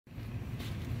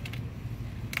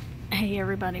Hey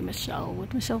everybody, Michelle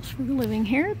with Michelle's Frugal Living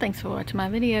here. Thanks for watching my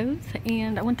videos,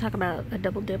 and I want to talk about a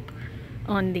double dip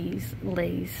on these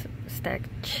Lay's stacked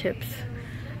chips.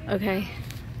 Okay,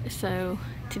 so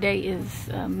today is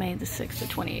May the 6th of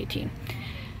 2018.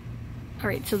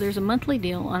 Alright, so there's a monthly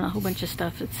deal on a whole bunch of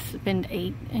stuff. It's spend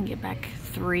 8 and get back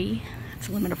 3. It's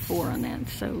a limit of 4 on that.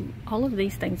 So all of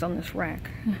these things on this rack,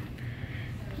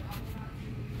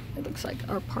 it looks like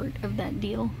are part of that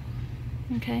deal.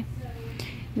 Okay.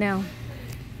 Now,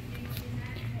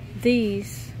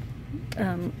 these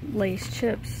Lay's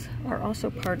chips are also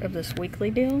part of this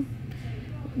weekly deal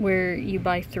where you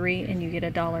buy 3 and you get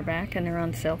 $1 back, and they're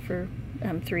on sale for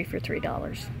 3 for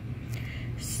 $3.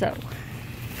 So,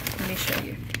 let me show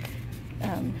you.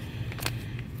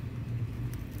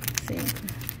 Let's see.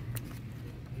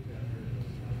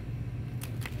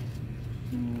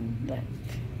 That.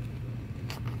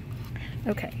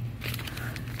 Okay.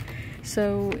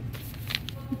 So,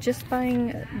 just buying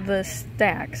the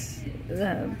Stax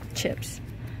chips,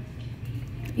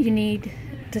 you need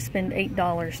to spend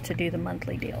 $8 to do the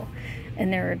monthly deal,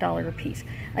 and they're $1 a piece.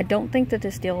 I don't think that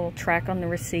this deal will track on the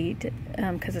receipt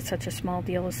because it's such a small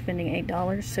deal of spending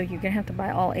 $8, so you're gonna have to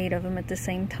buy all 8 of them at the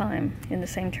same time in the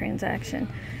same transaction.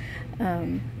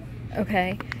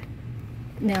 Okay,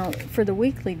 now for the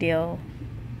weekly deal,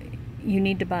 you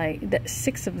need to buy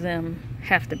 6 of them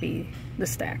have to be the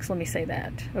Stax. Let me say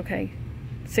that. Okay,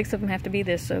 6 of them have to be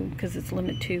this, so because it's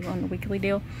limit 2 on the weekly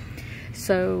deal.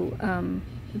 So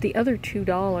the other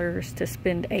 $2 to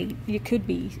spend 8, you could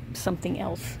be something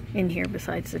else in here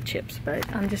besides the chips,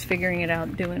 but I'm just figuring it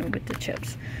out doing it with the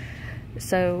chips.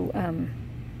 So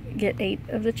get 8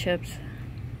 of the chips,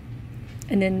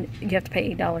 and then you have to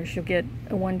pay $8. You'll get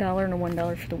a $1 and a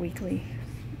 $1 for the weekly,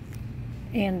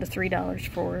 and the $3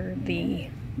 for the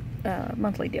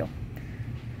monthly deal.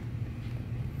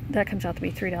 That comes out to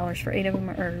be $3 for 8 of them,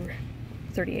 or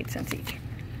 38 cents each.